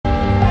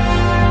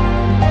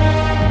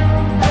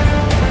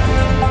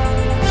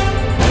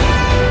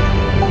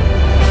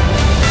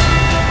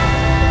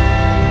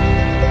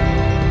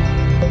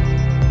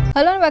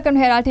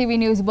welcome to Herald TV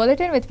News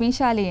Bulletin with me,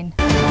 Shaleen.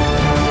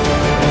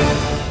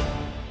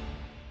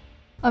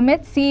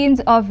 Amid scenes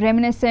of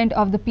reminiscent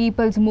of the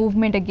people's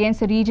movement against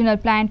the Regional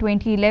Plan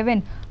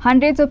 2011,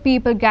 hundreds of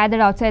people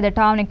gathered outside the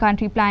Town and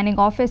Country Planning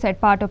Office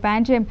at Pato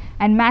Panjim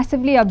and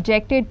massively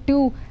objected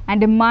to and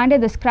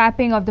demanded the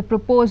scrapping of the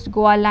proposed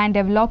Goa Land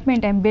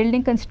Development and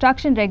Building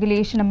Construction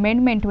Regulation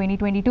Amendment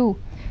 2022.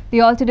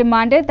 They also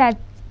demanded that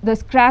the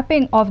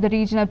scrapping of the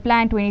Regional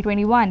Plan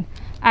 2021.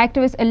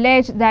 Activists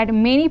alleged that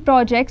many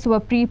projects were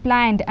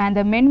pre-planned and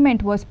the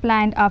amendment was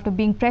planned after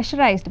being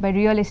pressurized by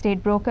real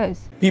estate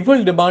brokers.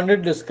 People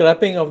demanded the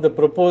scrapping of the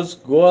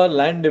proposed Goa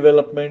Land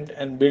Development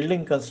and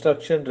Building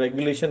Construction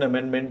Regulation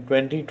Amendment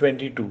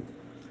 2022.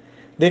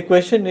 They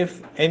questioned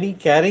if any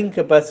carrying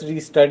capacity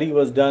study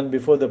was done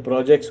before the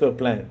projects were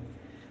planned.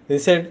 They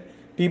said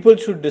people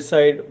should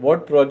decide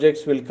what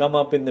projects will come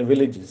up in the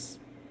villages.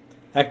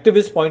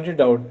 Activists pointed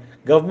out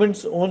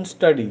government's own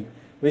study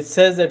which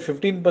says that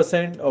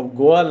 15% of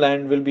Goa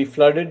land will be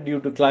flooded due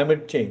to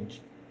climate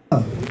change.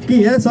 की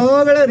हे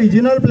सगळे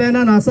regional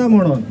प्लॅनान आसा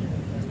म्हणून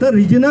तर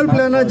regional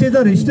प्लॅनाची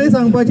जर history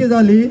सांगपाची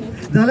जाली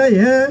जाल्यार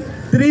हे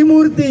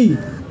त्रिमूर्ती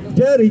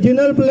जे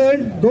regional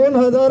plan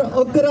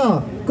 2011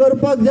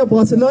 करपाक जे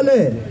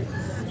बसलेले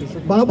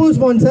बाबू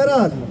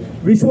स्पॉन्सरात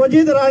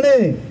विश्वजीत राणे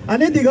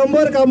आणि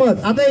दिगंबर कामत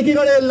आता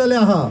एकीकडे येल्लेले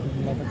आहा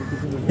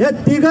हे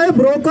तिघय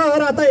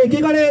ब्रोकर आता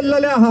एकीकडे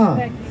येल्लेले आहा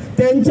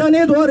त्यांच्यानी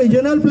तो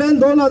रिजनल प्लॅन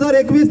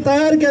 2021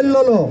 तयार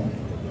केल्लो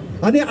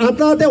आणि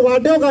आता ते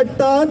वाट्यो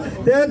काडटात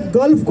ते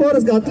गल्फ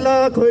कोर्स घातला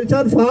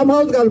खंयच्यान फार्म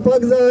हाऊस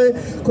घालपाक जाय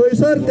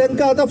खंयसर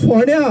तांकां आता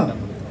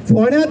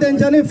फोण्या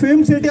तेंच्यांनी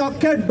फिल्म सिटी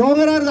अख्ख्या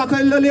डोंगरार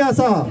दाखयल्ली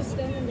आसा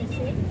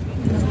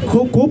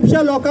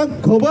खुबशा लोकांक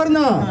खबर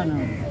ना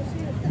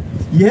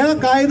हे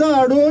कायदो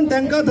हाडून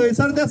तांकां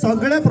थंयसर ते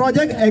सगळे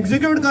प्रोजेक्ट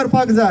एक्झिक्यूट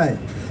करपाक जाय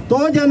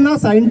तो जेन्ना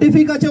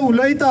सायंटिफिकाचे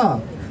उलयता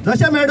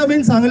जशें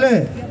मॅडमीन सांगले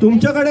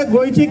तुमचे कडेन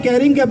गोंयची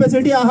कॅरिंग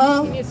कॅपॅसिटी आहा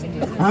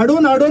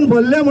हाडून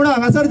भरले म्हणून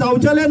हांगासर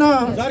जावचेले ना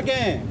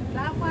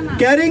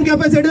कॅरिंग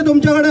कॅपॅसिटी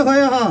तुमचे कडेन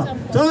खंय आहा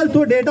चल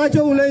तूं डेटाचे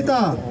उलयता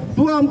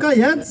तूं आमकां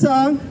हेच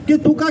सांग की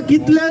तुका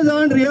कितले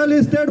जाण रियल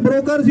इस्टेट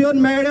ब्रोकर्स येवन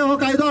मेळ्ळे हो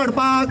कायदो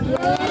हाडपाक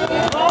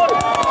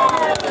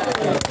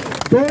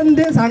 2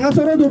 दीस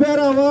हांगासरूच उबे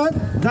रावत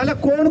जाल्यार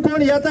कोण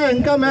कोण येता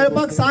हांकां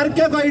मेळपाक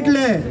सारके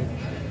कळटले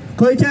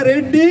खंयचे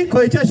रेड्डी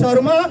खंयचे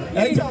शर्मा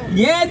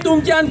हे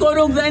तुमच्यान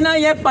करूंक जायना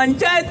हे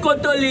पंचायत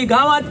करतली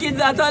गावात कितें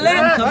जातले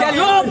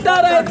लोक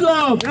थारायतलो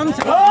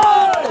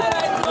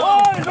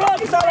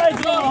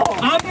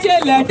आमचे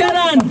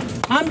लेटरान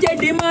आमचे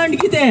डिमांड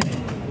कितें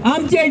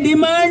आमचे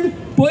डिमांड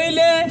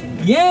पयले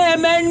हे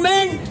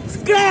अमेंडमेंट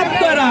स्क्रॅप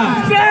करा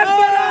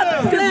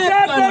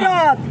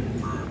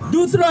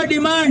दुसरो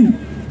डिमांड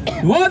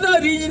हो जो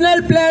रिजनल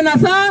प्लॅन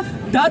आसा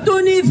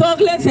तातूंनी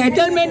सगळे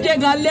सेटलमेंट जे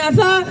घाल्ले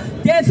आसा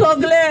ते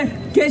सगळे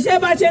केशे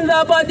भाशेन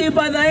जावपा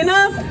दिवपा जायना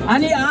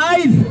आनी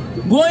आयज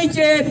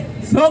गोंयचेर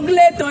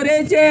सगळे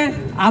तरेचे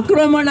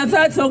आक्रमण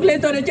आसात सगळे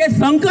तरेचे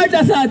संकट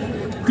आसात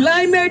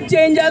क्लायमेट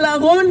चेंजा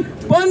लागून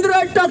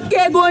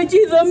 15%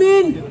 गोंयची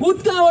जमीन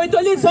उदका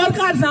वयतली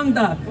सरकार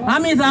सांगता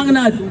आमी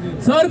सांगनात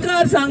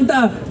सरकार सांगता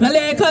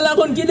जाल्यार एका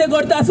लागून कितें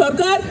करता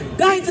सरकार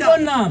कांयच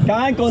करना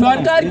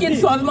सरकार कितें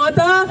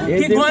सोजमता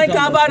की गोंय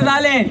काबार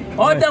जालें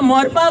हो ते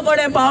मरपा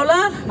कडेन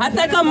पावला आतां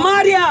ताका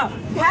मारया.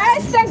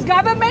 Has the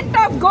government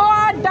of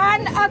Goa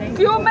done a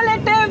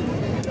cumulative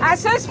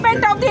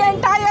assessment of the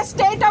entire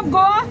state of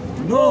Goa?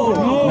 No.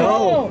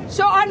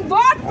 So on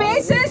what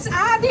basis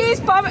are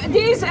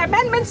these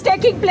amendments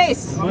taking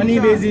place? Money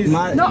basis.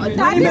 No,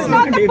 that is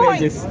not the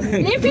point.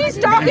 If he's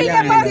talking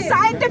about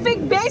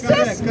scientific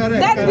basis,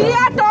 then we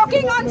are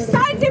talking on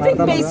scientific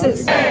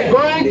basis.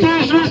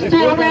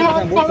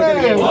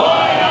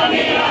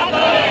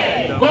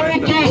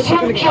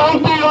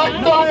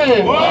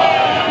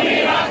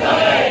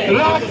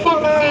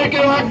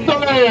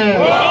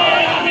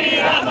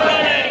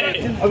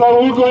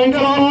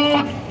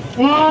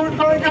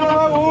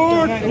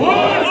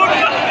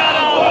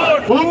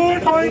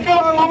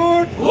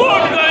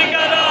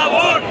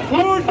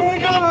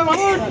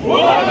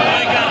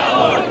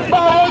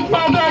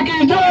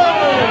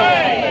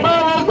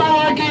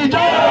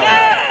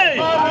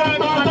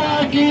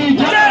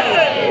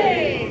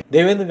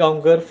 Devendra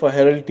Gaonkar for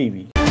Herald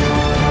TV.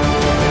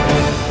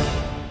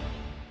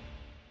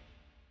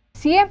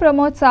 CM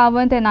Pramod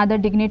Sawant and other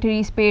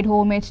dignitaries paid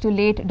homage to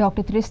late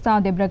Dr.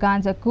 Tristan de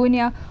Braganza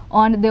Cunha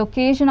on the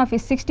occasion of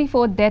his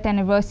 64th death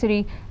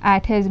anniversary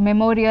at his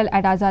memorial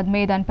at Azad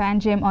Maidan,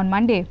 Panjim on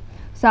Monday.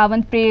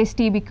 Sawant praised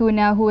T.B.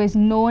 Cunha, who is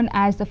known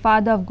as the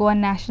father of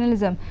Goan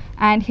nationalism,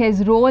 and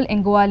his role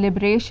in Goa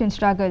liberation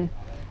struggle.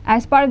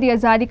 As part of the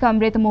Azadi Ka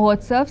Amrit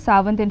Mahotsav,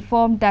 Sawant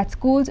informed that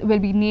schools will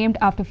be named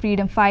after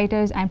freedom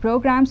fighters and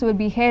programs will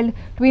be held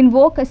to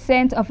invoke a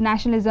sense of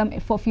nationalism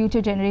for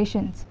future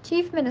generations.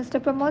 Chief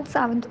Minister Pramod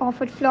Sawant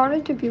offered floral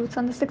tributes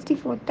on the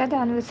 64th death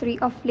anniversary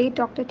of late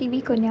Dr.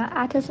 T.B. Cunha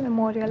at his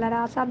memorial at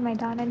Azad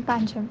Maidan in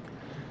Panjim.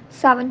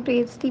 Sawant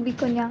praised T.B.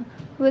 Cunha,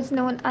 who is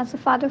known as the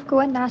father of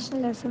Goan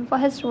nationalism, for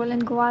his role in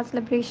Goa's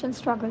liberation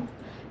struggle.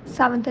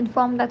 Seventh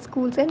informed that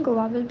schools in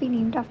Goa will be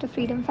named after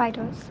freedom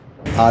fighters.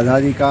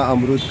 आझादी का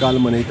अमृतकाल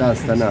मनयता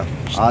आसतना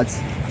आज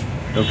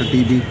doctor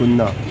TB.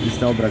 कुन्ना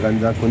क्रिस्तांव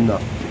ब्रागांजा कुन्ना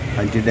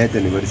हांची death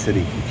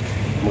anniversary.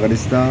 म्हाका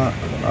दिसता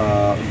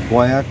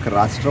गोंयाक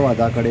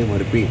राष्ट्रवादा कडेन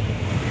व्हरपी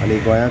आनी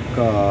गोंयाक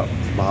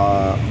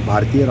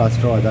भारतीय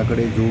राष्ट्रवादा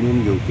कडेन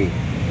जोडून घेवपी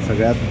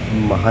सगळ्यात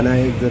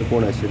महानायक जर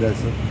कोण आशिल्ले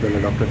आसत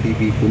जाल्यार डॉक्टर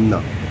टी.बी. कुन्ना.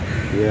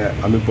 हे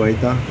आमी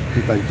पळयता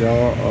की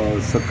तांचो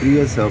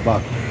सक्रीय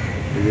सहभाग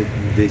म्हणजे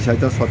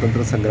देशाच्या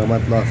स्वातंत्र्य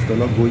संग्रामांतलो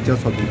आसतलो, गोंयच्या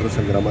स्वातंत्र्य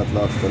संग्रामांतलो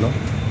आसतलो.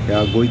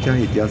 ह्या गोंयच्या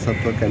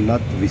इतिहासांतलो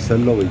केन्नाच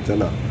विसरलो वयचो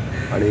ना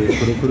आनी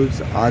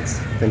खरोखरूच आज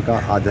तांकां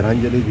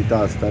आदरांजली दिता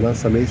आसतना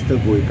समेस्त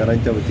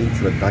गोंयकारांच्या वतीन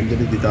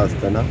श्रद्धांजली दिता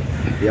आसतना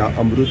ह्या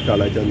अमृत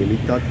काळाच्या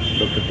निमित्तान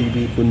डॉक्टर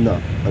टी.बी. कुन्ना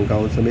हांकां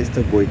हांव समेस्त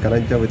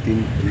गोंयकारांच्या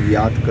वतीन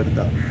याद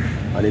करता.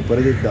 आनी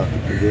परत एकदां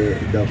म्हणजे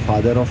the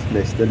father of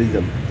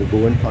नॅशनलिजम, the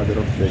Goan father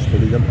of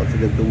नॅशनलिजम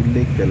असो तांचो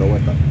उल्लेख केलो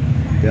वता.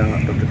 त्या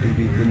डॉक्टर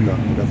टी.बी. कुन्ना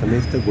हांकां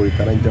समेस्त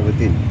गोंयकारांच्या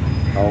वतीन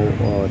हांव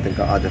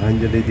तांकां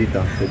आदरांजली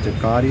दिता. तांचें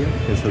कार्य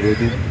हें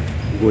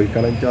सदोदीत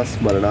गोंयकारांच्या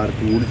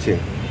स्मरणार्थ उरचें,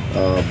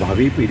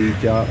 भावी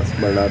पिढीच्या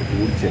स्मरणार्थ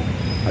उरचें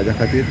हाज्या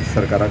खातीर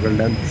सरकारा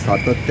कडल्यान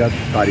सातत्यान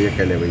कार्य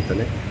केलें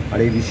वयतलें.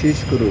 आनी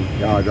विशेश करून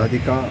ह्या आझादी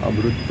का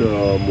अमृत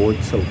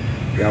महोत्सव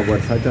ह्या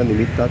वर्साच्या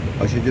निमित्तान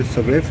अशे जे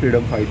सगळे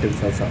फ्रिडम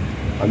फायटर्स आसा,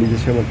 आमी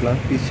जशें म्हटलां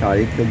की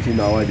शाळेक तांची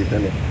नांवां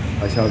दितले,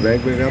 अशा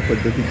वेगवेगळ्या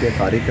पद्दतीचे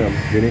कार्यक्रम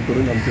जेणे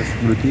करून आमच्यो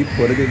स्मृती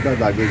परत एकदां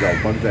जागे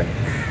जावपाक जाय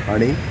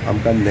आनी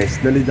आमकां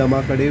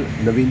नॅशनलिजमा कडेन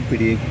नवीन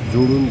पिळगेक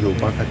जोडून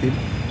घेवपा खातीर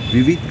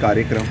विविध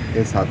कार्यक्रम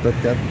हे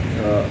सातत्यान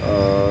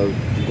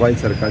गोंय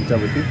सरकारच्या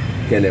वतीन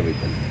केले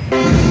वयतले.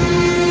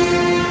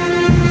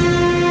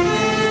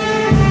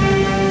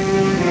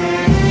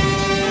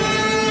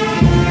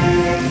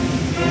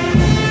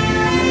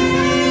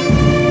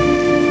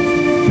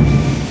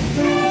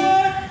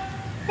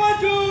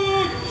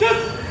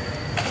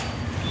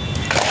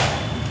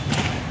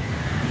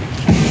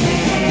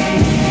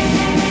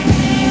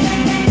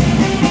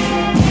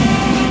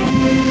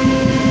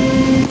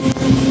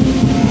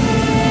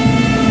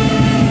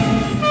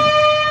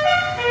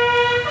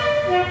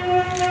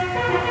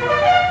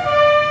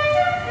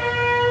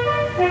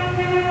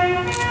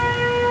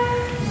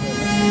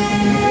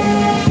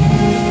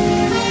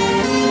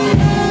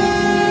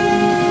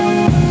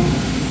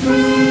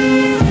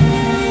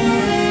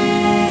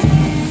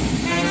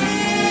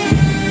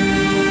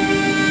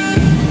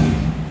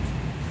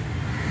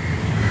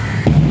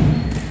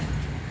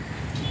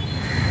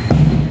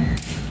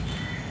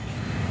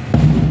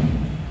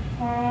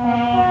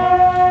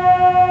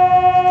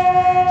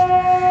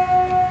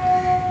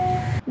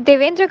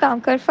 Devendra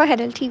Gaonkar for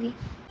Herald TV.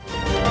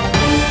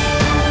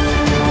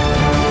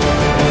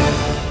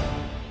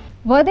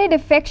 Were there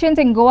defections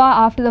in Goa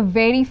after the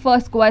very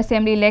first Goa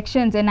Assembly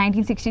elections in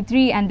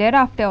 1963 and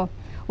thereafter?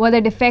 Were there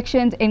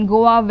defections in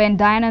Goa when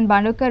Dayanand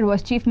Bandorkar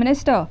was Chief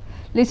Minister?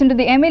 Listen to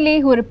the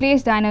MLA who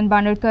replaced Dayanand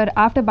Bandorkar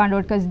after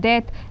Bandorkar's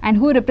death and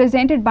who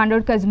represented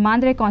Bandorkar's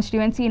Mandre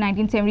constituency in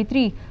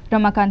 1973,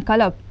 Ramakant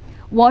Kalap.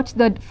 Watch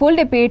the full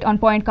debate on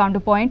Point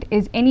Counterpoint.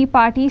 Is any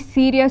party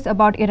serious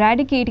about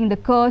eradicating the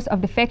curse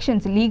of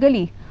defections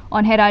legally?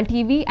 On Herald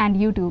TV and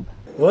YouTube.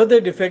 Were there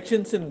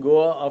defections in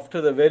Goa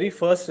after the very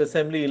first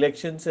assembly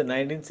elections in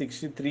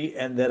 1963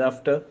 and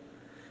thereafter?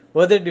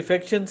 Were there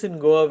defections in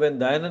Goa when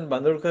Dayanand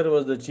Bandorkar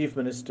was the Chief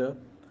Minister?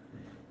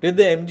 Did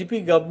the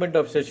MGP government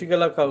of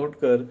Shashikala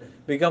Kahutkar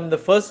become the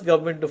first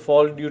government to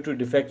fall due to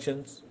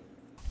defections?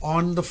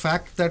 On the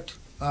fact that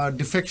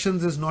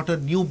defections is not a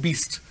new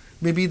beast.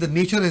 Maybe the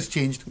nature has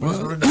changed.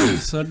 Well,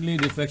 certainly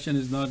defection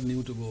is not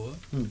new to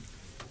Goa.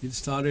 It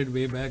started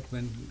way back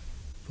when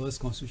first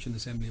Constitution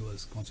Assembly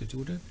was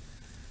constituted.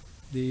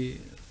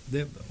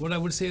 What I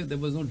would say, there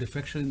was no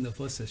defection in the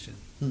first session,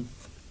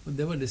 but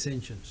there were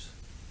dissensions.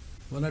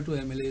 One or two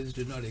MLAs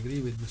did not agree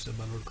with Mr.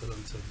 Bandorkar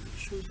on certain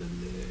issues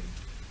and they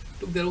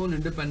took their own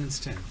independent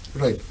stand.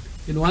 Right.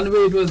 In one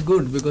way it was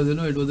good because it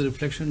was a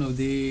reflection of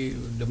the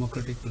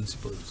democratic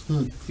principles.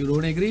 You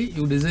don't agree,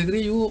 you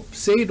disagree, you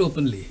say it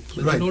openly,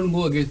 but you don't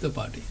go against the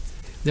party.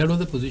 That was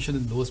the position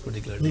in those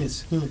particular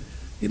days.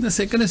 In the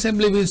second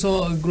assembly we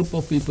saw a group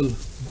of people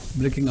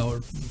breaking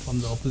out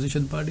from the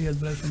opposition party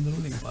as well as from the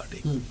ruling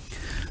party.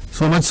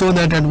 So much so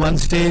that at one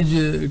stage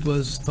it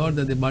was thought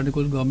that the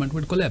Bandorkar government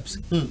would collapse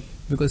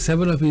because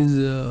 7 of his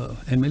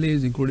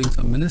MLAs, including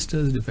some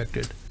ministers,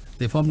 defected.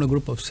 They formed a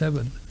group of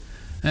 7.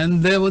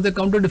 And there was a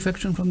counter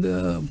defection from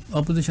the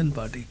opposition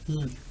party.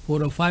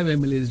 4 or 5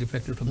 MLAs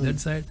defected from that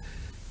side.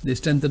 They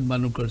strengthened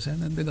Bandorkar's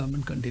hand and the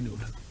government continued.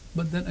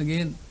 But then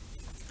again,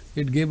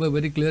 it gave a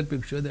very clear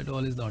picture that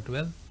all is not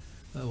well.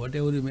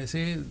 Whatever you may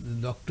say, the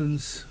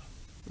doctrines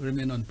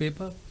remain on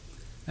paper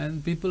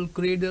and people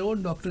create their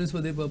own doctrines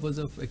for the purpose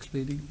of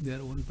explaining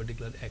their own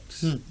particular acts.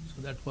 So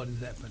that's what has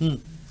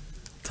happened.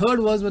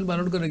 Third was when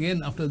Bandorkar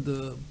again, after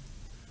the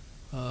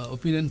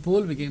opinion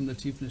poll, became the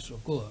Chief Minister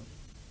of Goa.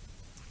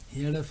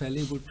 He had a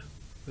fairly good,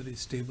 very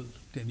stable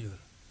tenure.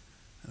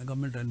 And the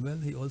government ran well.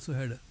 He also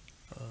had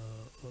a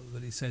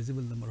very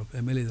sizable number of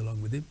MLAs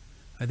along with him.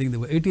 I think there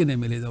were 18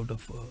 MLAs out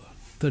of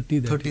 30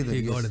 that 30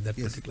 he got at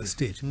that particular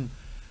stage.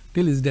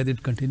 Till his death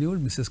it continued.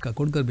 Mrs.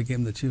 Kakodkar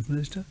became the chief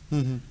minister.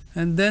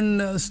 And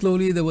then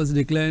slowly there was a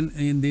decline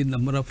in the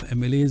number of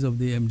MLAs of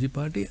the MG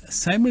party.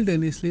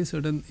 Simultaneously,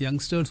 certain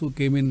youngsters who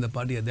came in the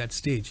party at that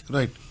stage,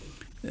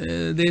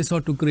 they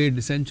sought to create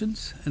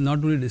dissensions, and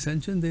not only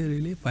dissensions, they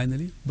really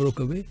finally broke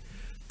away.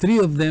 3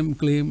 of them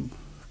claim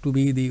to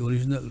be the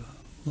original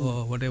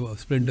whatever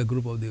splinter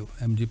group of the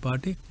MG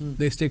party.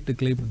 They staked a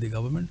claim to the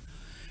government.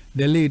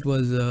 Delhi, it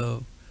was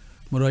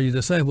Morarji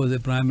Desai who was the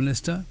prime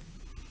minister.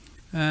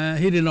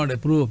 He did not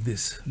approve of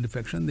this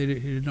defection. He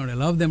did not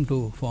allow them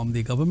to form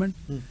the government.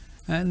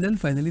 And then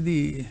finally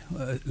the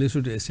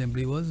Legislative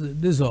Assembly was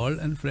dissolved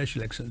and fresh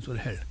elections were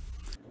held.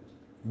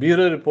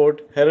 Bureau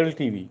Report, Herald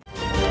TV.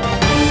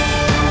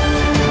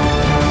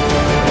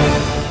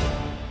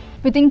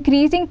 With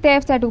increasing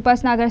thefts at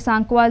Upasnagar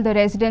Sankwal, the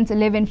residents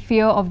live in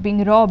fear of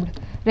being robbed.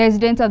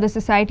 Residents of the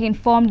society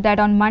informed that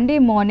on Monday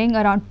morning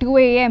around 2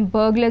 a.m.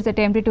 burglars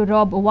attempted to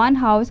rob one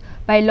house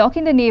by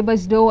locking the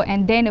neighbor's door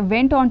and then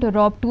went on to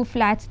rob 2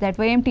 flats that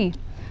were empty.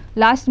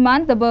 Last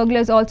month, the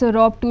burglars also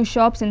robbed 2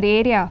 shops in the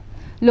area.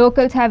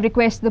 Locals have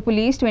requested the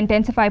police to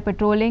intensify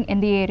patrolling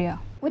in the area.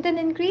 With an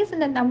increase in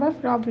the number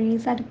of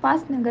robberies at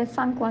Upasnagar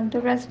Sankwal,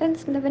 the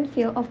residents live in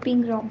fear of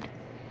being robbed.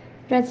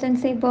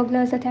 Residents say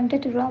burglars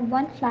attempted to rob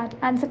 1 flat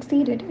and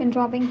succeeded in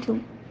robbing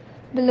 2.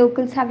 The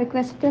locals have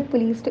requested the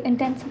police to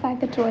intensify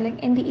patrolling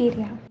in the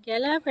area.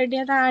 गेल्या फाटी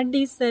आतां 8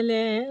 दीस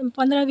जाले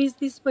 15-20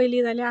 दीस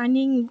पयलीं जाले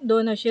आनी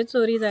 2 अश्यो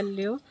चोरी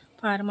जाल्ल्यो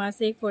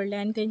फार्मास एक फोडले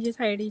आनी तेंचे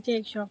सायडीचे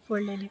एक शॉप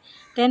फोडलेले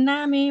तेन्ना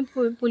आमी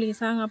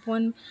पुलिसांक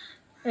आपोवन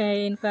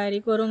इन्क्वायरी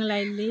करूंक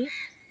लायिल्ली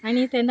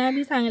आनी तेन्ना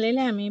बी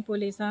सांगलेलें आमी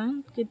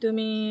पुलिसांक की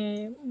तुमी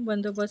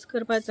बंदोबस्त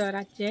करपाचो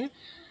रातचे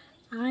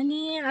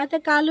आनी आतां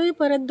कालूय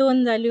परत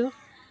 2 जाल्यो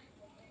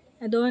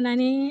 2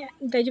 आनी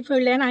तेजे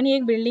फुडल्यान आनी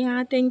एक बिल्डींग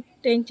आहा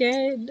तेंचे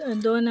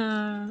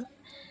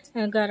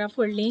 2 घरां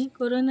फोडलीं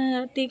करून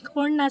ती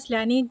कोण नासले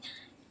आनी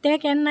ते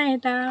केन्ना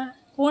येता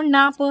कोण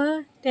ना पळय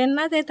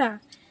तेन्नाच येता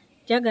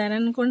ज्या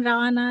घरान कोण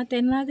रावना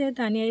तेन्नाच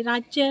येता आनी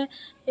रातचे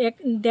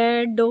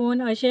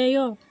 1:30-2 अशे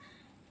येवप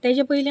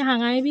तेजे पयलीं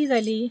हांगाय बी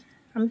जाली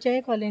आमच्या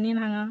कॉलनीन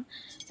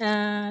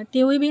हांगा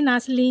तिवूय बी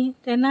नासली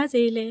तेन्नाच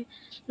येयले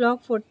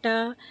लॉक फोडटा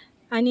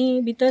आनी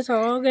भितर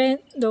सगळें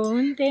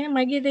दवरून ते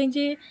मागीर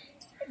तेंची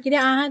कितें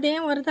आहा तें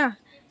व्हरता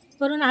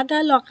करून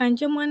आतां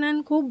लोकांच्या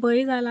मनान खूब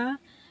भंय जाला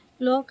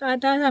लोक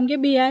आतां सामके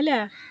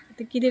भियाल्या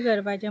आतां कितें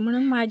करपाचें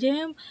म्हणून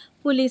म्हाजें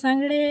पुलिसां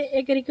कडेन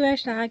एक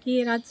रिक्वेस्ट आहा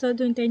की रातचो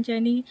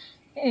तेंच्यांनी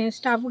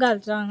स्टाफ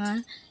घालचो हांगा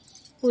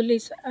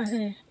पुलीस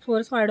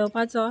फोर्स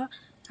वाडोवपाचो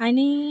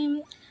आनी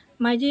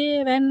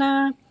म्हाजी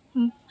वेन्ना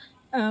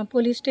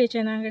पुलीस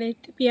स्टेशना कडेन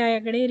PI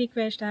कडेन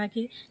रिक्वेस्ट आहा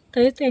की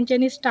थंय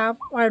तेंच्यांनी स्टाफ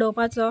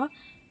वाडोवपाचो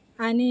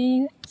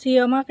आनी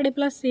CM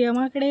प्लस CM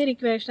कडेन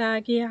रिक्वेस्ट आहा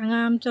की हांगा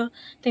आमचो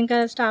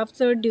तांकां स्टाफ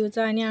चड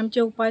दिवचो आनी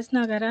आमच्या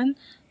उपासनगरान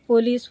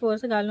पोलीस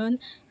फोर्स घालून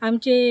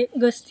आमचे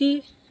गस्ती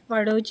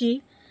वाडोवची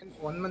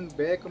 1 मंथ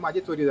बॅक म्हाजी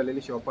चोरी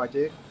जालेली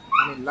शॉपाचेर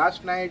आनी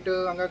लास्ट नायट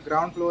हांगा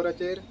ग्रावंड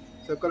फ्लोराचेर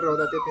सकयल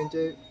रावता ते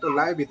तेंचे तो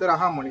लायव भितर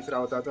आहा मनीस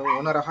रावता तो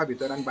ओनर आहा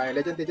भितर आनी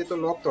भायल्याच्यान तेचे तो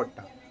लॉक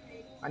तोडटा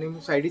आनी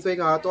सायडीचो एक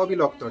आहा तो बी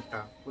लॉक तोडटा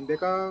पूण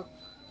तेका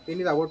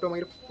तेणी ताबडतोब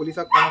मागीर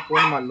पुलिसाक कोणाक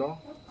फोन मारलो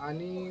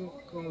आनी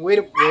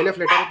वयल्या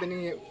फ्लॅटार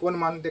तेणी फोन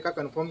मारून तेका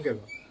कन्फर्म केलो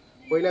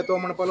पयल्या तो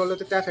म्हणपाक लागलो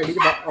त्या सायडीची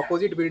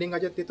ऑपोजीट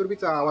बिल्डिंगाचेर तेतूर बी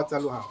आवाज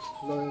चालू आहा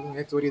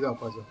हे चोरी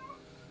जावपाचो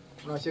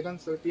पूण अशें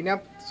करून तिन्या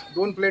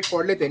 2 फ्लॅट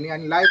फोडले तेणी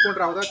आनी लायव कोण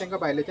रावता तांकां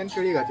भायल्याच्यान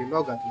शेळी घातली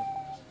लॉक घातली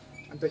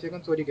आनी तशें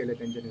करून चोरी केले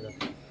तेंच्यांनी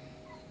रात्री.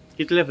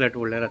 कितले फ्लॅट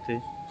फोडले रात्री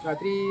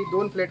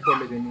 2 फ्लॅट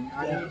फोडले तेणी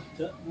आनी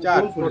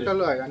 4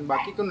 टोटल हय आनी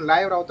बाकी कोण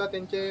लायव रावता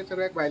तेंचे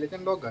सगळ्याक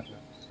भायल्याच्यान लॉक घातला.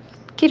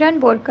 Kiran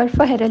Borkar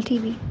for Herald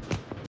TV.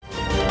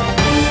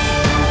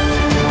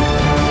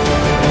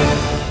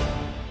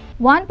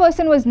 One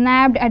person was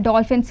nabbed at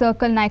Dolphin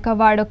Circle,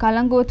 Naikavado,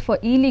 Kalangut for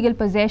illegal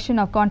possession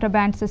of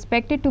contraband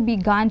suspected to be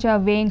ganja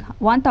weighing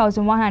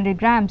 1,100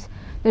 grams.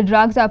 The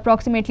drugs are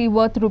approximately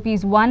worth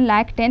rupees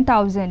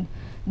 1,10,000.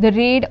 The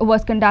raid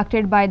was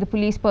conducted by the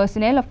police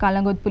personnel of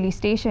Kalangut police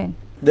station.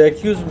 The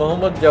accused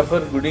Mohammad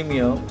Jafar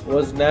Gudimia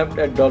was nabbed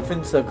at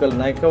Dolphin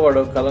Circle,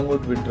 Naikavado,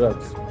 Kalangut with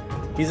drugs.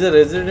 He is a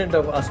resident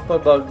of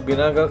Aspabag,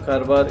 Binaga,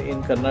 Karwar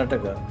in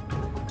Karnataka.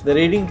 The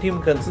raiding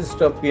team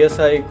consists of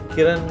PSI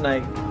Kiran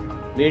Naik,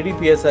 Lady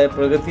PSI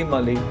Pragati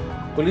Malik,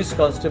 Police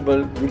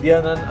Constable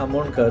Vidyanand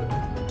Amonkar,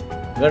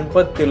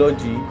 Ganpat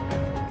Tiloji,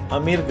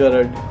 Amir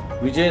Garad,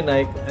 Vijay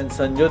Naik and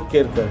Sanjot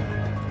Kerkar.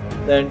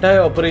 The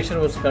entire operation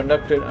was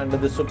conducted under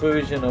the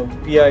supervision of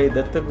PI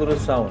Dattaguru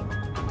Sound.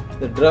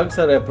 The drugs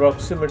are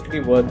approximately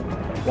worth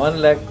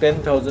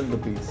 1,10,000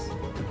 rupees.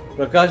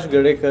 Prakash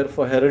Gadekar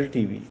for Herald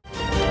TV.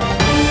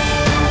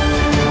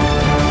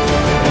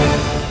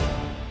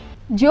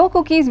 Joe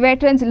Cookie's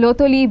veterans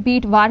Lotoli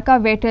beat Varka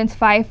veterans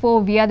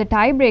 5-4 via the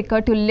tiebreaker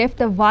to lift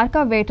the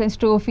Varka Veterans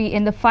Trophy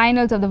in the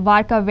finals of the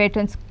Varka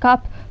Veterans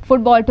Cup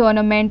football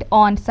tournament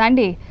on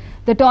Sunday.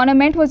 The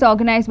tournament was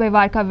organized by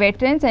Varka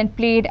veterans and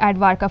played at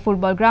Varka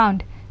Football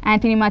Ground.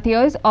 Anthony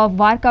Matthias of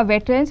Varka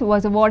Veterans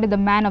was awarded the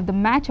Man of the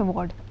Match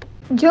award.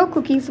 Joe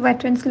Cookie's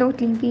veterans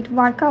Lotley beat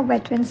Warka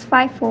veterans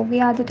 5-4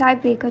 via the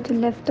tiebreaker to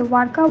lift the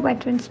Warka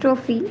Veterans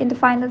Trophy in the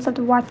finals of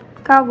the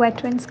Warka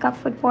Veterans Cup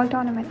football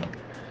tournament.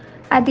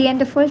 At the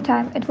end of full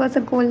time, it was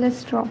a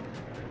goalless draw.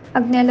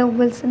 Agnello,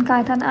 Wilson,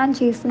 Kaitan and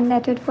Jason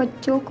netted for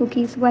Joe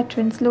Cookie's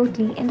veterans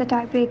Lotley in the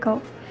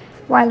tiebreaker,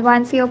 while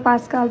Vancio,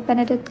 Pascal,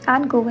 Benedict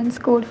and Govan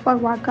scored for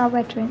Warka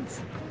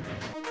veterans.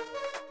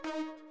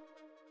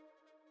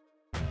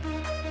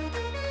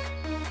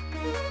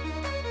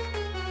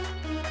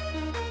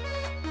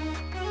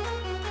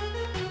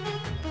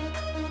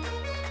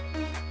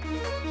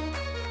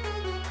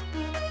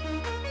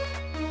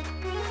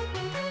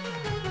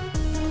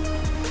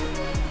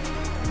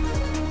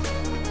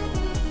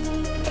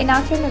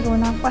 Inatya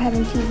Narona for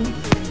Herald TV.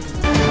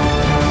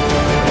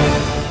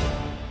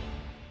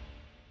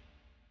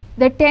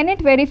 The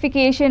tenant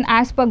verification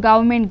as per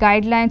government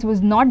guidelines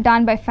was not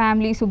done by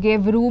families who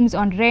gave rooms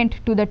on rent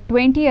to the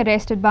 20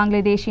 arrested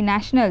Bangladeshi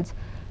nationals.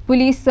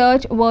 Police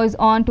search was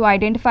on to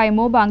identify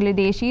more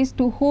Bangladeshis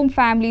to whom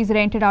families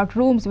rented out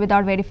rooms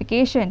without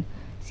verification,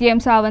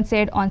 CM Sawant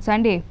said on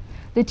Sunday.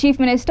 The Chief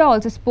Minister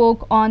also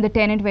spoke on the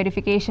Tenant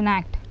Verification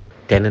Act.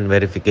 Tenant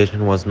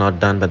verification was not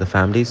done by the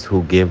families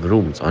who gave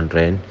rooms on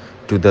rent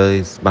to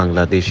these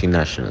Bangladeshi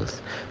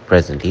nationals.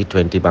 Presently,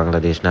 20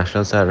 Bangladesh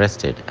nationals are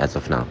arrested as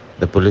of now.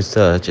 The police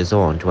search is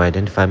on to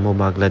identify more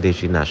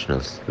Bangladeshi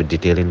nationals with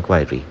detailed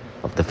inquiry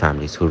of the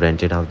families who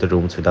rented out the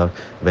rooms without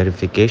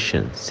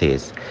verification,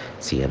 says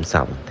CM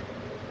Sawant.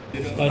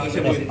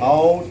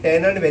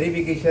 Tenant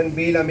verification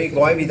bill आमी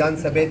गोंय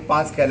विधानसभेत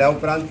पास केल्या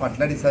उपरांत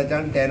फाटल्या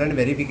दिसाच्यान tenant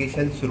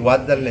verification सुरवात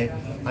जाल्लें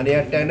आनी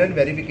ह्या टेनंट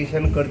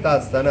व्हेरिफिकेशन करता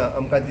आसतना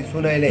आमकां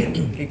दिसून आयलें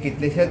की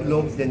कितलेशेच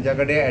लोक जेंच्या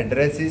कडेन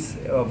एड्रेसीस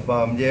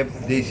म्हणजे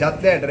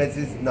देशांतले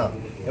एड्रेसीस ना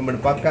हें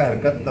म्हणपाक काय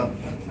हरकत ना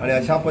आनी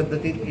अशा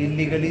पद्दतीन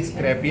इल्लिगली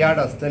स्क्रॅप यार्ड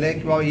आसतले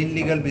किंवा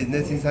इल्लिगल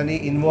बिजनेसीसांनी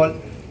इनवॉल्व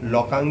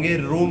लोकांगेर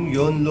रूम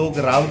घेवन लोक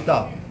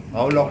रावता.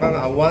 हांव लोकांक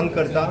आव्हान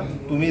करता,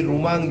 तुमी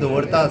रुमांक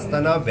दवरता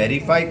आसतना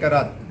व्हेरीफाय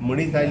करात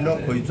मनीस आयिल्लो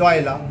खंयचो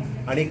आयला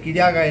आनी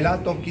कित्याक आयला,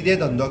 तो कितें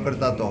धंदो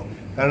करता तो.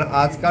 कारण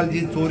आजकाल जी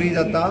चोरी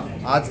जाता,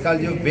 आजकाल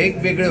ज्यो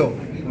वेगवेगळ्यो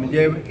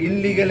म्हणजे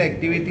इल्लिगल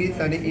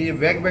एक्टिविटीज आनी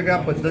वेगवेगळ्या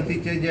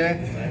पद्दतीचे जे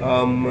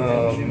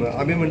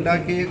आमी म्हणटा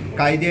की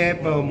कायदे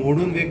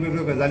मोडून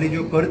वेगवेगळ्यो गजाली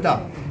ज्यो करता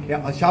हे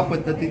अशा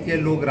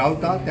पद्दतीचे लोक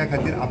रावता. त्या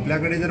खातीर आपल्या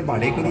कडेन जर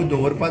भाडेकरू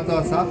दवरपाचो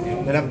आसा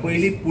जाल्यार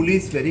पयलीं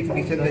पुलीस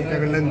व्हेरिफिकेशन तेंच्या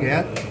कडल्यान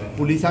घेयात.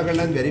 पुलिसा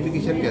कडल्यान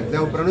व्हेरिफिकेशन घेतल्या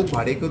उपरांतूच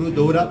भाडेकरू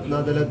दवरात,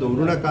 ना जाल्यार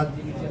दवरूं नाकात.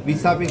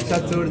 20 पेक्षा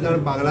चड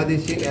जाण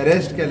बांगलादेशी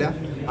अरेस्ट केल्या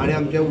आनी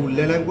आमच्या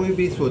उरलेल्यांकूय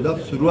बी सोदप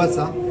सुरू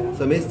आसा.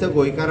 समेस्त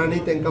गोंयकारांनी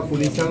तांकां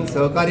पुलिसांक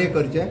सहकार्य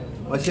करचें.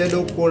 असे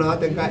लोक कोण आहा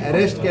तांकां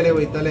अरेस्ट केले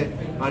वयतले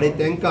आनी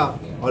तांकां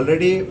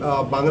ऑलरेडी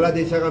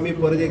बांगलादेशाक आमी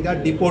परत एकदा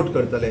डिपोर्ट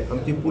करतले.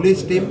 आमची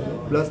पुलीस टीम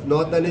प्लस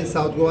नॉर्थ आनी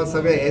सावथ गोवा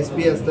सगळे SP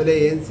आसतले,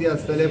 ANC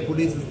आसतले,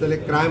 पुलीस आसतले,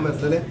 क्रायम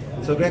आसतले,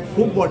 सगळे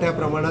खूब मोठ्या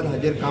प्रमाणात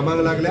हाजेर कामाक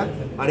लागल्या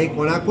आनी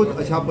कोणाकूच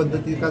अशा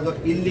पद्दतीचा जो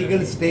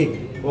इल्लिगल स्टे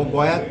हो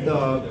गोंयांत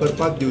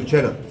करपाक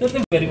दिवचे ना.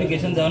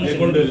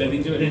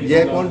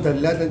 जे कोण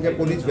धरल्या त्यांचे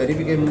पोलीस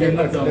व्हेरिफिकेशन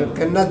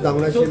केन्नाच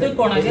जावंक नाशिल्लें.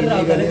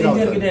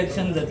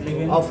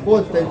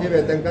 ऑफकोर्स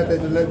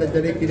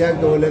तेंच्यांनी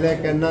कित्याक दवरलेले,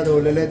 केन्ना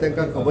दवरलेले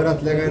तांकां खबर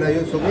आसलें काय ना,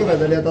 ह्यो सगळ्यो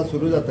गजाली आतां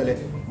सुरू जातले.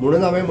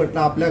 म्हणून हांवें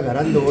म्हटलां आपल्या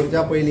घरान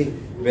दवरच्या पयलीं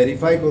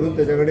व्हेरीफाय करून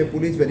तेच्या कडेन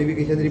पुलीस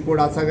व्हेरिफिकेशन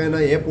रिपोर्ट आसा काय ना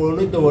हे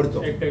पळोवनूच दवरचो.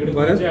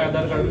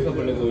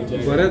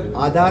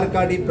 आधार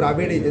कार्ड ही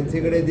प्रायवेट एजन्सी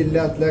कडेन दिल्ले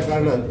असल्या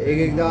कारणान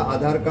एकदा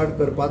आधार कार्ड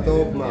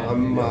करपाचो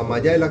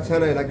म्हाज्याय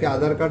लक्षान आयला की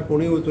आधार कार्ड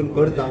कोणूय वचून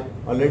करता.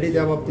 ऑलरेडी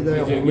त्या बाबतींत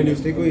होम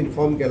मिनिस्ट्रीकूय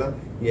इन्फॉर्म केला.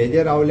 हे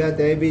जे रावल्या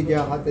ते बी जे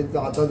आहा तेंचो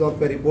आतां जो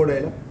रिपोर्ट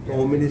आयला तो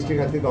होम मिनिस्ट्री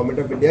खातीर गव्हर्मेंट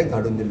ऑफ इंडियाक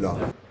धाडून दिल्लो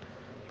आहा.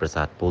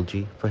 Prasad Polji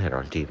for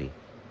Herald TV.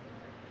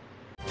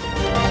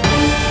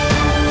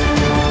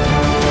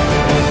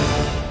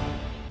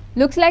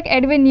 Looks like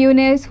Edwin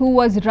Nunes, who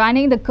was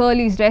running the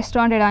Curly's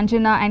restaurant at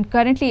Anjuna and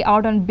currently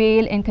out on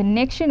bail in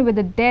connection with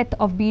the death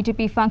of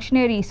BJP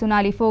functionary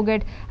Sonali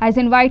Phogat, has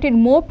invited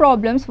more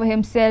problems for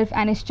himself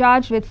and is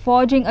charged with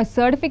forging a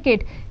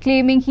certificate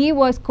claiming he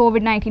was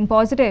COVID-19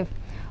 positive.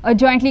 A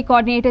jointly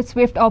coordinated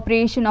swift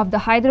operation of the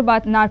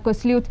Hyderabad narco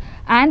sleuth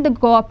and the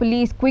Goa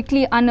police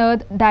quickly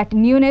unearthed that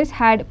Nunes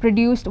had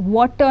produced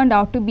what turned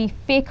out to be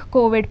fake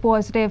COVID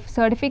positive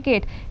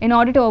certificate in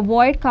order to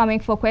avoid coming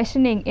for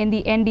questioning in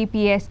the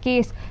NDPS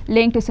case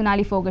linked to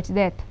Sonali Phogat's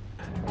death.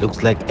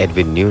 Looks like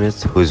Edwin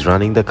Nunes, who is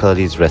running the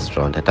Curly's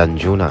restaurant at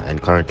Anjuna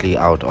and currently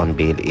out on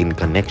bail in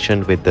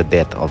connection with the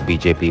death of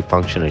BJP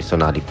functionary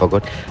Sonali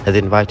Phogat, has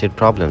invited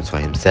problems for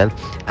himself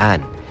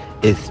and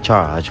is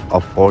charged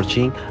of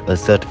forging a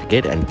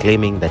certificate and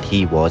claiming that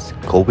he was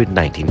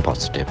COVID-19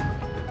 positive.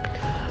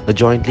 The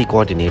jointly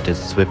coordinated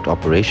swift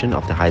operation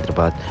of the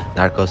Hyderabad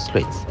narco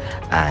sleuths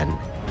and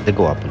the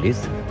Goa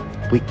police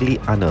quickly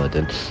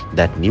unearthed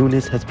that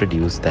Nunes has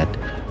produced that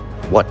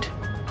what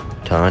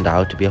turned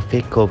out to be a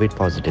fake COVID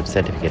positive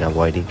certificate,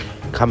 avoiding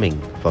coming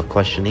for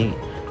questioning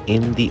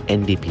in the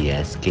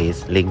NDPS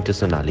case linked to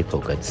Sonali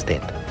Phogat's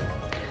death.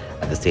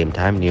 At the same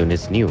time,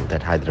 Nunes knew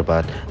that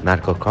Hyderabad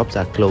narco cops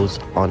are close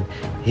on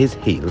his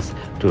heels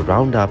to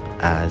round up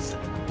as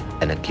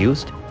an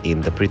accused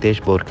in the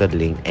Pritesh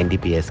Borkar-linked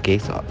NDPS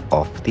case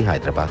of the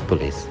Hyderabad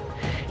police.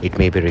 It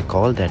may be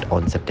recalled that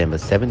on September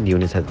 7,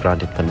 Yunus has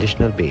granted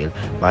conditional bail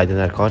by the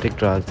Narcotic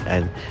Drugs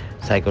and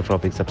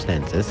Psychotropic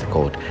Substances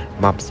Court,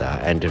 MAPSA,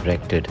 and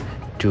directed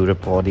to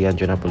report the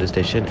Anjuna police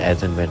station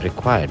as and when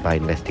required by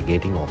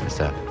investigating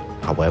officer.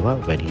 However,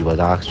 when he was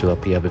asked to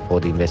appear before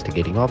the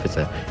investigating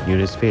officer,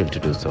 Yunus failed to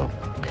do so.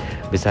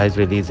 Besides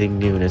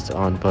releasing Yunus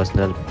on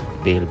personal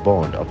bail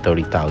bond of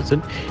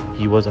 30,000,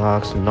 he was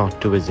asked not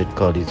to visit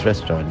Curly's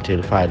restaurant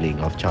till filing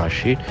of charge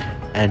sheet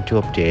and to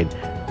obtain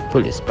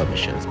police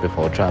permissions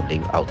before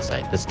travelling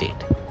outside the state.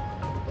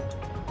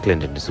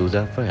 Clinton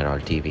D'Souza for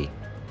Herald TV.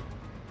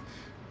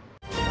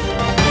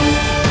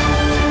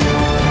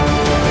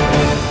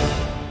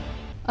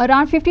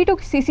 Around 52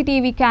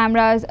 CCTV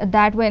cameras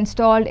that were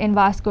installed in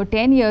Vasco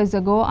 10 years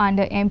ago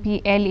under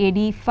MP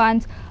LAD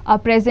funds are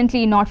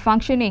presently not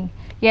functioning.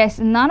 Yes,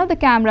 none of the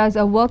cameras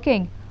are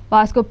working.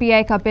 Vasco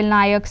PI Kapil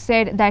Nayak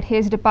said that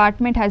his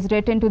department has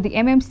written to the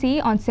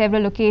MMC on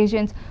several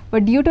occasions,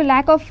 but due to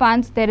lack of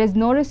funds, there is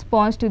no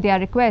response to their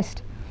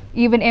request.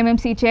 Even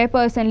MMC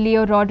chairperson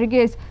Leo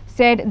Rodriguez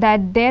said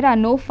that there are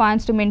no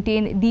funds to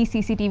maintain these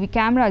CCTV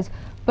cameras,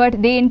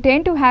 but they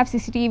intend to have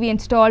CCTV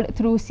installed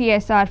through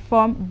CSR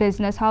from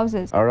business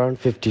houses. Around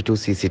 52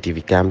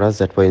 CCTV cameras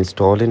that were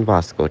installed in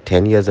Vasco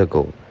 10 years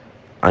ago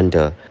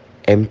under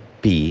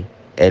MP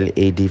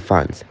LAD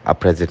funds are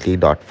presently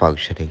not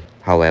functioning.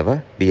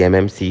 However, the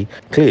MMC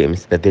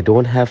claims that they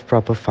don't have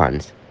proper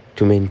funds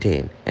to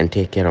maintain and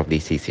take care of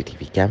these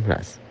CCTV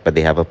cameras, but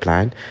they have a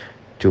plan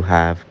to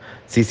have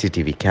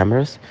CCTV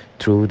cameras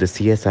through the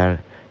CSR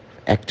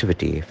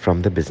activity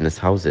from the business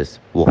houses.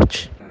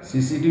 Watch.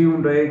 CCTV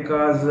म्हणटा एक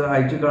आज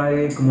आयच्या काळार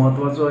एक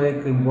म्हत्वाचो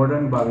एक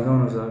important भाग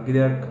जावन आसा,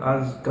 कित्याक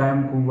आज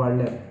क्रायम खूब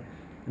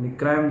वाडल्यात आनी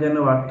क्रायम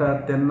जेन्ना वाडटा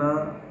तेन्ना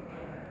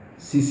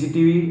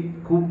CCTV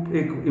खूब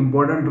एक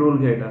इम्पॉर्टंट रोल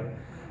खेळटा.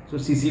 सो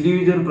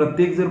CCTV जर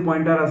प्रत्येक जर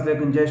पॉयंटार आसले,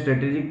 खंयच्याय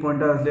स्ट्रेटेजीक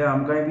पॉयंटार आसले,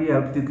 आमकांय बी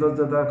हेल्प तितलोच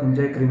जाता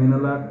खंयच्याय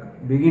क्रिमिनलाक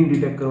बेगीन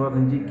डिटेक्ट करपाक,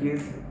 खंयची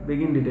केस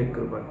बेगीन डिटेक्ट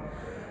करपाक.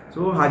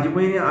 सो हाजे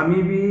पयलीं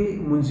आमी बी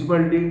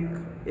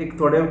म्युनिसिपालिटीक एक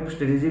थोडे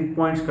स्ट्रेटेजीक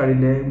पॉयंट्स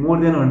काडिल्ले, मोर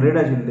देन 100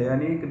 आशिल्ले,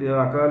 आनी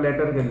हाका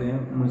लेटर केल्लें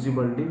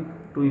म्युनिसिपालिटीक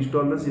to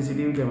install the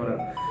CCTV cameras.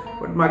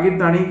 But मागीर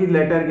तांणी कितें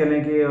लेटर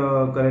केलें की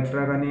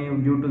कलेक्टराक, आनी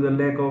due to the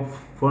lack of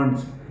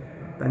funds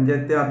तांचे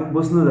ते हातूंत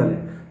बसना जालें.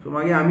 सो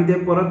मागीर आमी ते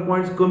परत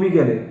पॉयंट्स कमी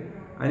केले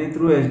आनी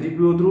थ्रू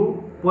SDPO थ्रू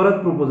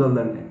परत प्रपोजल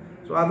धाडलें.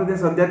 सो आतां ते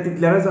सद्या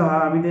तितल्यारच आहा,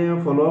 आमी ते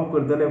फॉलोअप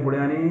करतले फुडें,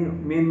 आनी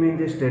मेन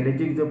जे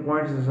स्ट्रेटेजीक जे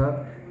पॉयंट्स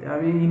आसात ते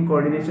आमी in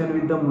coordination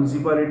with the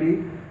municipality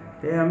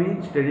ते आमी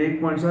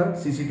स्ट्रेटेजीक पॉयंट्सार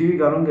CCTV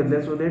घालून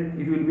घेतले, so that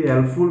it we'll B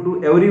helpful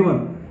to everyone,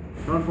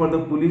 not for the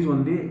police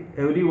only,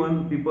 everyone,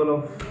 people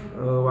of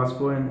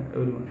Vasco and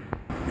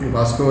everyone.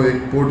 Vasco एक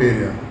पोर्ट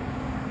एरिया,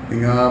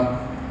 हिंगा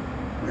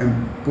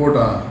पोर्ट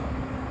आहा,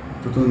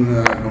 तितून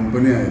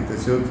कंपनी आहाय,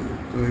 तशेंच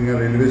हिंगा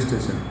रेल्वे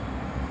स्टेशन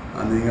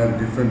आनी हिंगा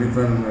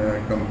डिफरंट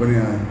कंपनी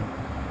आहाय.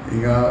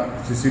 हिंगा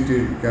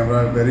CCTV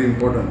कॅमेरा व्हेरी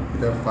इम्पॉर्टंट,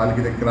 कित्याक फाल्यां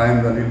कितें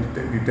क्रायम जाली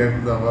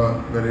डिटेक्ट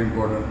जावपाक व्हेरी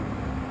इम्पॉर्टंट.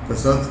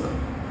 तसोच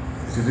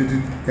CCTV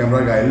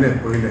कॅमेरा घायल्ले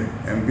पयले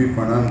MP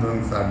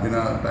फंडान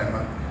सार्दिना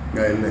टायमार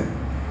घायल्ले,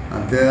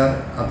 आनी ते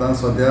आतां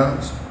सद्या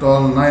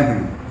स्टॉल नाय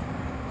थिंगा.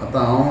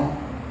 आतां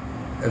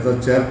हांव as a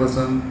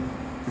chairperson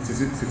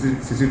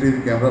CCTV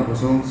camera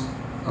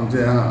बसोवंक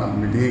आमचे हांगा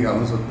मिटिंगेक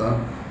घालूंक सोदता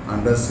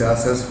अंडर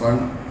CSS फंड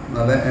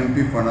नाल्यार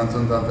MP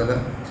फंडांसून जाता जाल्यार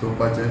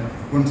चोवपाचें.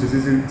 पूण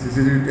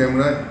CCTV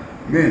कॅमेरा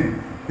मेन,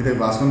 कित्याक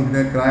वास्कोन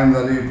कितें क्रायम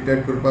जाली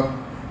डिटेक्ट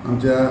करपाक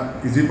आमच्या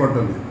इजी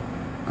पडटलें,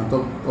 आनी तो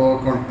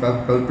कोण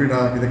कल्पीट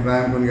आहा कितें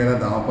क्रायम करून गेल्यार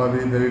धांवपा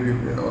बी वेरी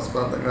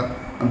वचपाक ताका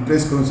आमी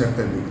ट्रेस करूंक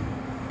शकताली.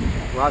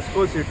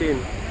 वास्को सिटीन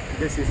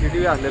जे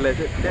CCTV आसलेले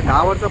ते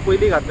 10 वर्सां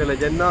पयलीं घातलेले,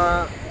 जेन्ना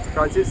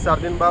फ्रांसीस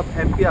सार्दिन बाब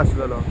MP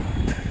आसलेलो.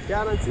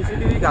 त्या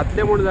CCTV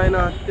घातले म्हूण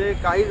जायना, ते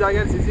काही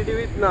जाग्यार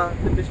CCTVच ना,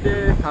 ते बेश्टे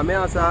खांबे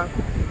आसा,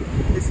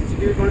 ते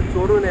CCTV कोण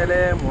चोरून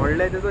येले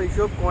मोडले तेजो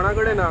हिशोब कोणा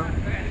कडेन ना.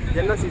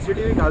 जेन्ना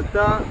CCTV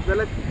घालता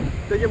जाल्यार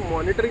तेजें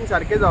मॉनिटरींग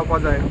सारकें जावपा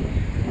जाय,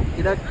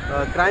 कित्याक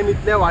क्रायम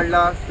इतलें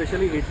वाडला,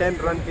 specially hit and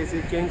run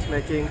cases, chain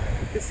snatching.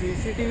 ते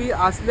CCTV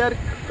आसल्यार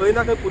खंय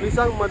ना खंय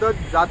पुलिसांक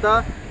मदत जाता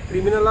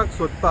क्रिमिनलाक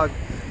सोदपाक.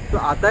 सो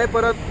आतांय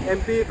परत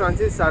MP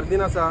फ्रांसीस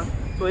सार्दिन आसा,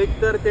 सो एक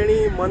तर तेणी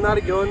मनार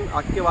घेवन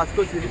आख्खे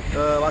वास्को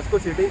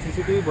सिटीन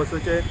CCTV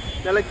बसोवचे,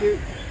 नाल्यार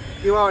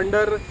किंवा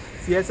अंडर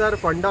CSR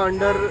फंडा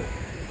अंडर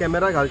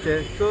कॅमेरा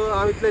घालचे. सो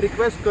हांव इतले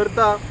रिक्वेस्ट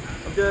करता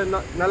आमचे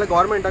नाल्यार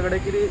गोवोरमेंटा कडेन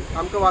की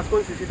आमकां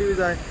वास्कोन CCTV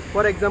जाय.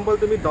 फॉर एग्जाम्पल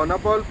तुमी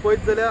दोनापावल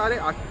पळयत जाल्यार अरे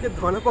आख्खे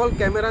दोनापावल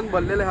कॅमेरान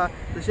भरलेले आहा.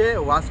 तशें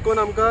वास्कोन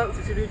आमकां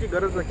CCTVची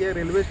गरज ना, की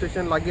रेल्वे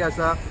स्टेशन लागीं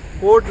आसा,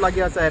 पोर्ट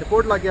लागीं आसा,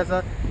 एअरपोर्ट लागीं आसा.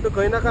 सो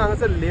खंय ना खंय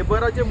हांगासर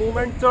लेबराचें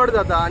मुवमेंट चड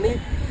जाता आनी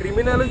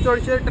क्रिमिनलूय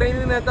चडशे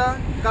ट्रेनीन येता,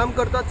 काम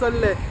करता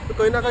चल्ले. सो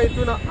खंय ना खंय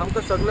हितून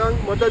आमकां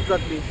सगळ्यांक मदत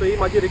जातली. सो ही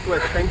म्हाजी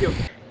request. Thank you.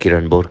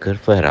 Kiran Borkar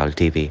for Herald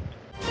TV.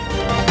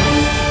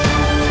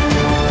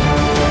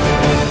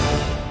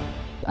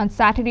 On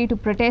Saturday to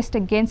protest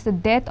against the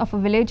death of a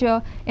villager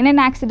in an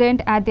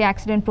accident at the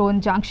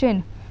accident-prone junction.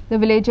 The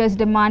villagers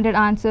demanded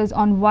answers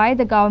on why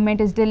the government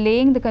is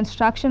delaying the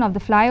construction of the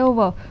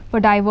flyover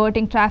for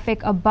diverting traffic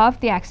above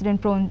the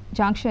accident-prone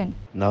junction.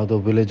 Now the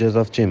villagers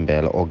of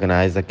Chimbel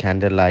organized a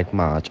candlelight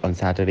march on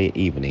Saturday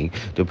evening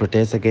to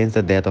protest against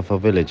the death of a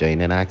villager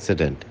in an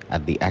accident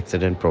at the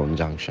accident-prone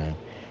junction.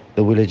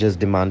 The villagers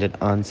demanded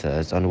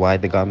answers on why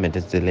the government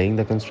is delaying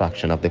the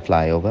construction of the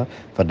flyover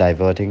for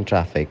diverting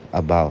traffic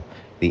above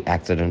the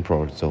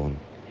accident-prone zone.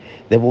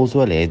 They've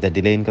also alleged that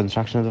delay in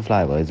construction of the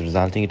flyover is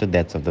resulting into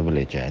deaths of the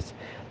villagers.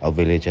 A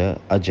villager,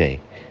 Ajay,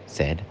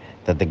 said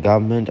that the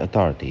government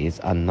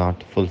authorities are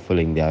not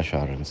fulfilling their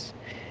assurance.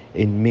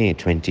 In May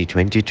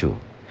 2022,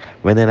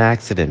 when an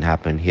accident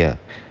happened here,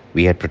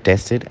 we had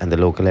protested and the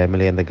local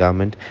MLA and the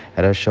government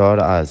had assured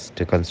us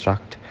to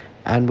construct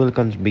and will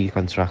be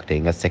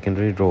constructing a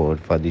secondary road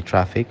for the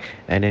traffic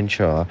and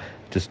ensure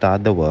to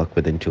start the work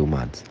within 2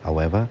 months.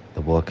 However,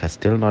 the work has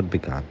still not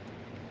begun,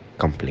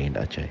 complained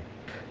Ajay.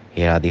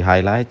 Here are the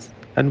highlights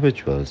and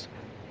visuals,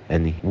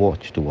 and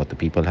watch to what the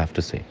people have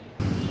to say.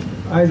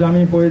 आज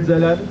आम्ही पळयत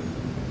जाल्यार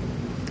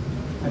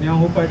आनी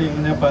हांव उपाटी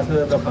म्हण्या पास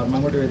जाता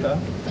फार्मागुडी वयता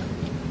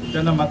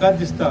तेन्ना म्हाकाच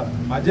दिसता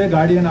म्हाजे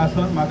गाडयेन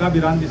आसून म्हाका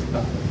भिरांत दिसता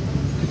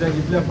कित्याक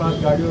इतले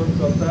फास्ट गाडयो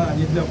चलता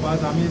आनी इतले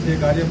फास्ट आमी ते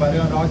गाडये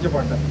भायर रावचे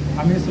पडटा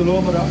आमी स्लो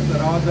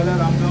रावत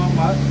जाल्यार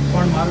आमकां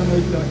कोण मारून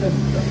वयतले अशें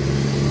दिसता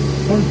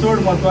पूण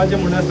चड म्हत्वाचें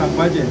म्हणल्यार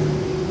सांगपाचें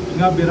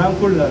हिंगा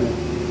भिरांकूळ जालें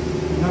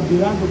हिंगा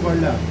भिरांत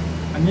पडल्या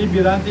आनी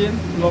भिरांतीन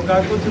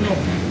लोकांकूच न्हू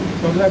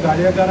सगळ्या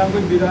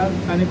गाडयेकारांकूय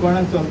भिरांत आनी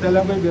कोणाक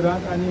चलतल्यांकूय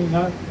भिरांत आनी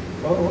हिंगा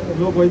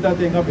लोक वयता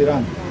तेंकां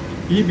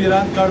भिरांत ही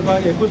भिरांत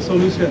काडपाक एकूच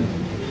सोल्युशन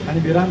आनी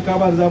भिरांत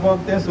काबार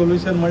जावपाक तें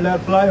सोल्युशन म्हणल्यार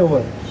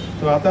फ्लायओवर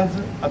सो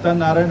आतां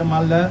नारायण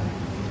मारल्यार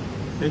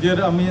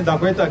तेजेर आमी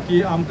दाखयता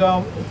की आमकां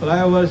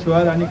फ्लायओवर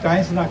शिवाय आनी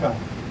कांयच नाका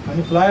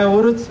आनी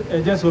फ्लायओवरूच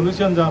हेजें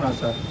सोल्युशन जावन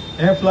आसा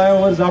हें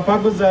फ्लायओवर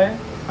जावपाकूच जाय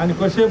आनी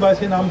कशे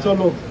भाशेन आमचो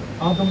लोक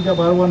हांव तुमच्या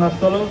बरोबर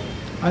नासतलो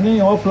आनी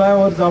हो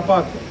फ्लायओवर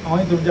जावपाक हांव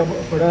तुमच्या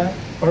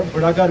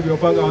फुडाकार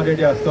घेवपाक हांव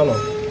रेडी आसतलो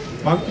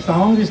म्हाका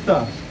सांगूंक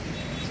दिसता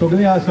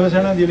सगळीं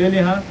आश्वासनां दिलेलीं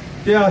आहा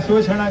ते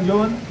आश्वासनां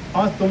घेवन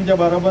हांव तुमच्या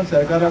बरोबर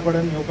सरकारा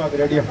कडेन येवपाक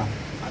रेडी आहा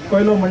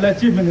पयलो म्हणल्यार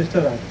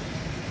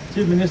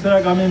चीफ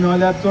मिनिस्टराक आमी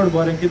मेळल्यार चड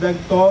बरें कित्याक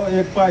तो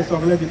एक पांय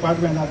सगळ्या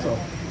डिपार्टमेंटाचो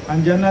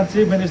आनी जेन्ना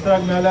चीफ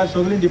मिनिस्टराक मेळल्यार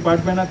सगळीं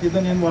डिपार्टमेंटां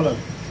तितून इनवॉल्व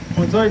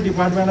खंयचोय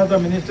डिपार्टमेंटाचो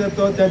मिनिस्टर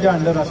तो तेज्या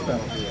अंडर आसता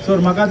सो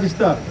म्हाका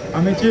दिसता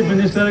आमी चीफ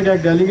मिनिस्टराक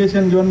एक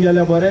डेलिगेशन घेवन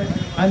गेल्यार बरें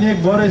आनी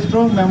एक बरें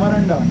स्ट्रॉंग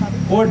मेमोरंडम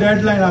हो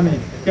डेडलायन आमी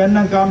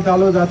केन्ना काम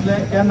चालू जातलें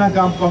केन्ना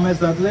काम कॉमेस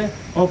जातलें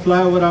हो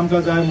फ्लायओवर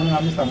आमकां जाय म्हणून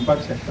आमी सांगपाक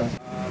शकता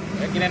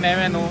हें कितें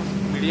नेवें न्हू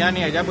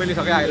मिडियांनी हेज्या पयलीं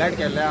सगळें हायलायट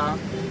केल्लें आहा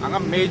हांगा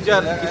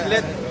मेजर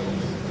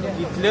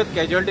कितलेच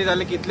कॅज्युअलिटी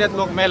जाले कितलेच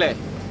लोक मेले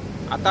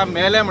आतां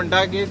मेले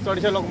म्हणटा की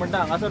चडशे लोक म्हणटा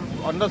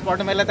हांगासर ऑन द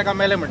स्पॉट मेले ताका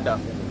मेले म्हणटा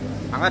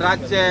हांगा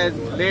रातचे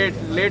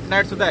लेट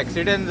नायट सुद्दां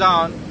एक्सिडेंट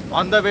जावन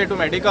on the way to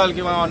medical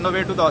किंवा on the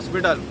way to the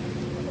hospital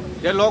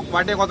जे लोक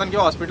वाटेक वचून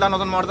किंवा हॉस्पिटलान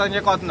वचून मरता तेंचे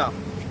कळना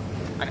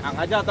आनी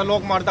हांगा जे आतां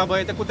लोक मरता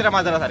पळय ते कुत्रे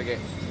माजरा सारके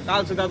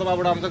काल सुद्दां तो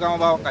बाबडो आमचो गांव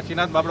भाव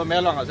काशीनाथ बाबडो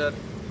मेलो हांगासर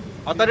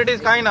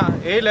ऑथॉरिटीज कांय ना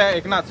येयले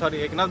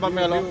एकनाथ बाब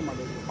मेलो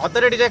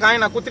ऑथॉरिटीचे कांय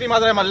ना कुत्री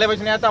माजरे मारले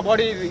भशेन येता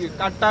बॉडी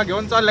काडटा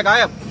घेवन चल्ले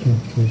गायब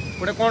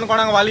फुडें कोण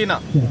कोणाक वाली ना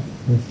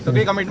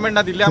सगळी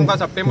कमिटमेंटां दिल्ली आमकां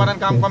सप्टेंबरान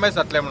काम कमेस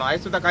जातलें म्हणून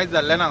आयज सुद्दां कांयच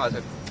जाल्लें ना हांगासर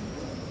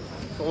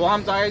सो हो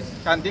आमचो आयज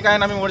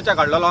शांतीकायेन आमी मोर्चा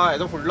काडलेलो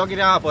हेजो फुडलो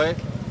कितें आहा पळय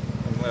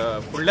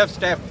फुडले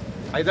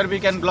step either we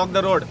can block the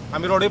road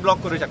आमी रोडूय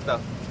ब्लॉक करूं शकता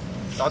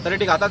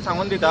ऑथॉरिटीक आतांच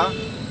सांगून दिता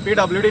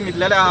PWD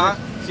न्हिदलेले आहा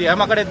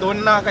CMा कडेन 2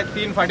 ना काय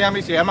 3 फाटी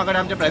आमी CMा कडेन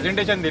आमचें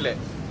प्रेजेंटेशन दिलें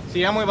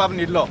CMूय बाब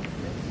न्हिदलो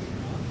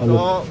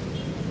सो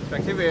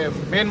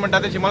मेन म्हणटा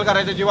ते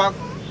चिमलकारांच्या जिवाक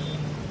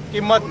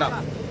किंमत ना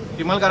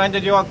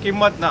चिमलकारांच्या जिवाक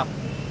किंमत ना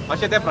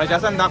अशें तें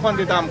प्रशासन दाखोवन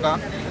दिता आमकां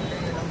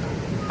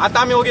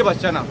आतां आमी ओगी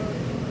बसचे ना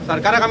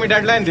सरकाराक आमी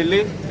डेडलायन दिल्ली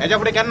हेच्या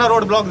फुडें केन्ना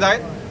रोड ब्लॉक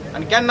जायत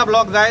आनी केन्ना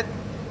ब्लॉक जायत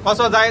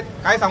कसो जायत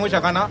कांय सांगूं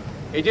शकना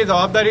हेची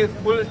जबाबदारी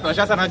फूल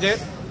प्रशासनाचेर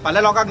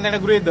फाल्यां लोकांक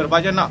तेणें गृहीत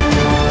धरपाचें ना.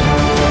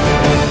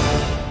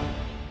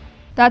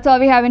 That's all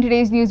we have in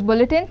today's news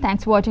bulletin.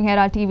 Thanks for watching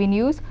Herald TV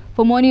News.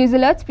 For more news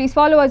alerts, please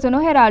follow us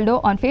on Heraldo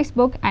on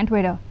Facebook and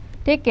Twitter.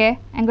 Take care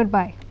and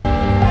goodbye.